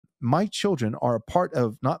my children are a part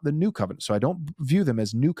of not the new covenant. So I don't view them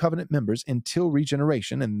as new covenant members until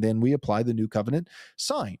regeneration. And then we apply the new covenant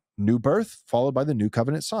sign, new birth, followed by the new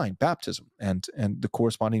covenant sign, baptism, and the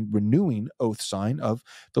corresponding renewing oath sign of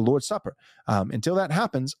the Lord's Supper. Until that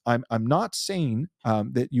happens, I'm not saying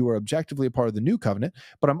that you are objectively a part of the new covenant,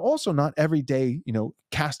 but I'm also not every day,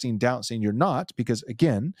 casting doubt saying you're not, because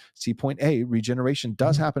again, see point A, regeneration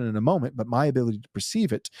does happen in a moment, but my ability to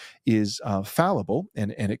perceive it is fallible,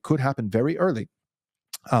 and it could happen very early.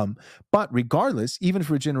 But regardless, even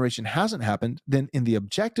if regeneration hasn't happened, then in the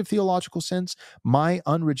objective theological sense, my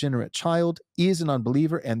unregenerate child is an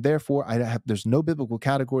unbeliever, and therefore there's no biblical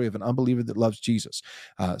category of an unbeliever that loves Jesus.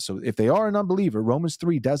 So if they are an unbeliever, Romans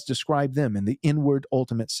 3 does describe them in the inward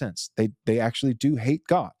ultimate sense. They actually do hate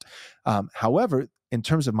God. However, in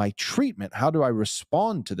terms of my treatment, how do I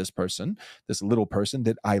respond to this person, this little person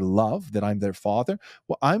that I love, that I'm their father?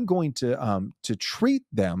 Well, I'm going to treat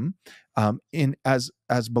them as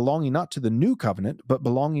belonging not to the new covenant, but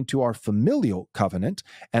belonging to our familial covenant,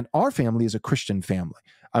 and our family is a Christian family.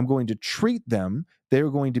 I'm going to treat them, they're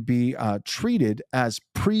going to be treated as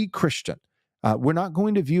pre-Christian. We're not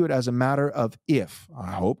going to view it as a matter of if.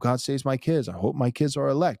 I hope God saves my kids. I hope my kids are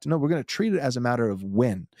elect. No, we're going to treat it as a matter of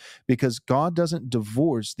when, because God doesn't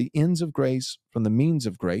divorce the ends of grace from the means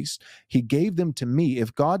of grace. He gave them to me.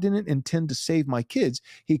 If God didn't intend to save my kids,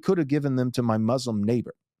 he could have given them to my Muslim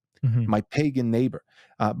neighbor, my pagan neighbor.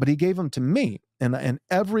 But he gave them to me. And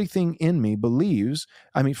everything in me believes,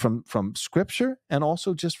 from scripture and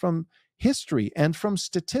also just from history and from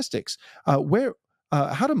statistics,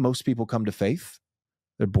 how do most people come to faith?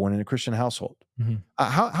 They're born in a Christian household.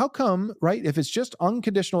 How come, right? If it's just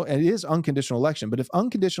unconditional, and it is unconditional election, but if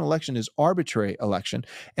unconditional election is arbitrary election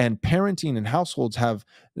and parenting and households have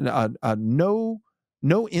no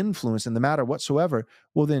influence in the matter whatsoever,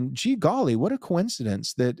 well then, gee golly, what a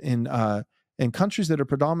coincidence that in countries that are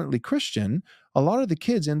predominantly Christian, a lot of the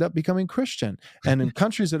kids end up becoming Christian. And in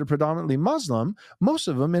countries that are predominantly Muslim, most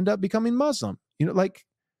of them end up becoming Muslim.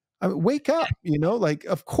 Wake up,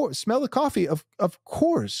 of course, smell the coffee. Of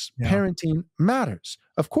course, parenting matters.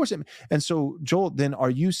 Of course. And so, Joel, then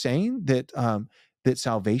are you saying that that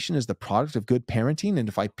salvation is the product of good parenting? And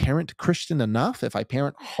if I parent Christian enough, if I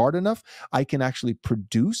parent hard enough, I can actually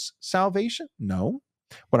produce salvation? No.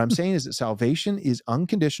 What I'm saying is that salvation is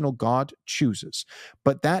unconditional. God chooses.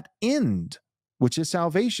 But that end, which is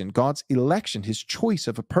salvation, God's election, his choice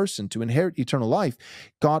of a person to inherit eternal life,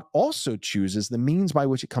 God also chooses the means by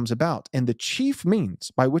which it comes about. And the chief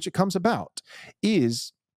means by which it comes about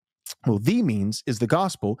is, the means is the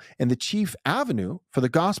gospel, and the chief avenue for the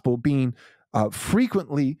gospel being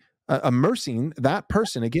frequently immersing that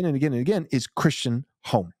person again and again and again is Christian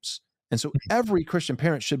homes. And so every Christian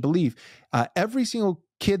parent should believe every single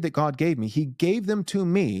kid that God gave me, he gave them to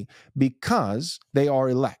me because they are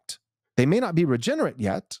elect. They may not be regenerate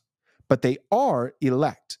yet, but they are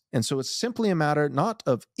elect. And so it's simply a matter not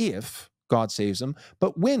of if God saves them,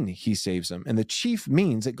 but when he saves them. And the chief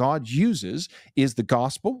means that God uses is the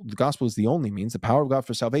gospel. The gospel is the only means, the power of God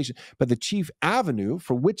for salvation. But the chief avenue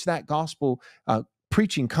for which that gospel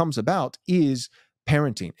preaching comes about is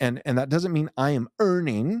parenting. And that doesn't mean I am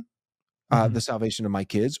earning the salvation of my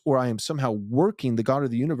kids, or I am somehow working the God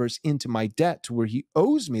of the universe into my debt to where he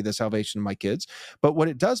owes me the salvation of my kids. But what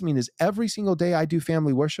it does mean is every single day I do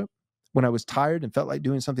family worship, when I was tired and felt like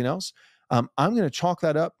doing something else, I'm going to chalk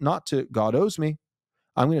that up not to God owes me.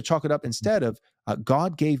 I'm going to chalk it up instead of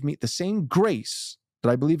God gave me the same grace that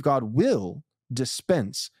I believe God will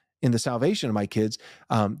dispense in the salvation of my kids.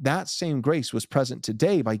 That same grace was present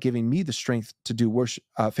today by giving me the strength to do worship,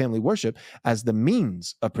 family worship as the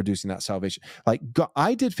means of producing that salvation. Like God,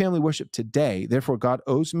 I did family worship today, therefore God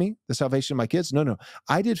owes me the salvation of my kids. No.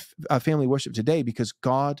 I did family worship today because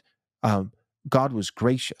God was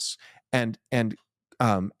gracious, and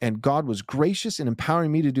God was gracious in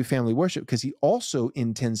empowering me to do family worship because he also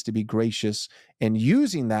intends to be gracious and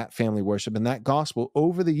using that family worship and that gospel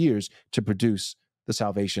over the years to produce the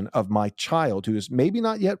salvation of my child who is maybe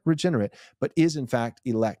not yet regenerate, but is in fact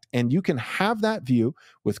elect. And you can have that view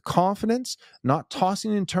with confidence, not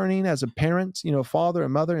tossing and turning as a parent, father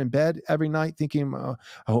and mother in bed every night thinking, I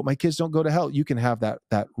hope my kids don't go to hell. You can have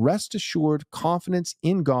that rest assured confidence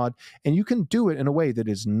in God, and you can do it in a way that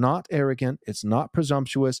is not arrogant. It's not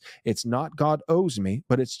presumptuous. It's not God owes me,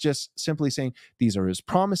 but it's just simply saying these are his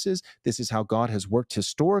promises. This is how God has worked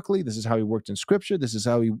historically. This is how he worked in scripture. This is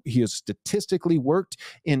how he has statistically worked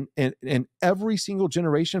in every single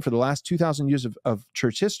generation for the last 2,000 years of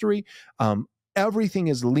church history. Everything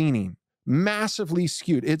is leaning, massively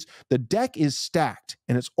skewed. The deck is stacked,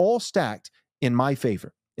 and it's all stacked in my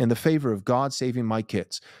favor. in the favor of God saving my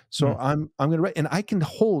kids. So Hmm. I'm going to, and I can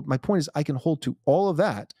hold, my point is I can hold to all of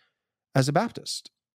that as a Baptist.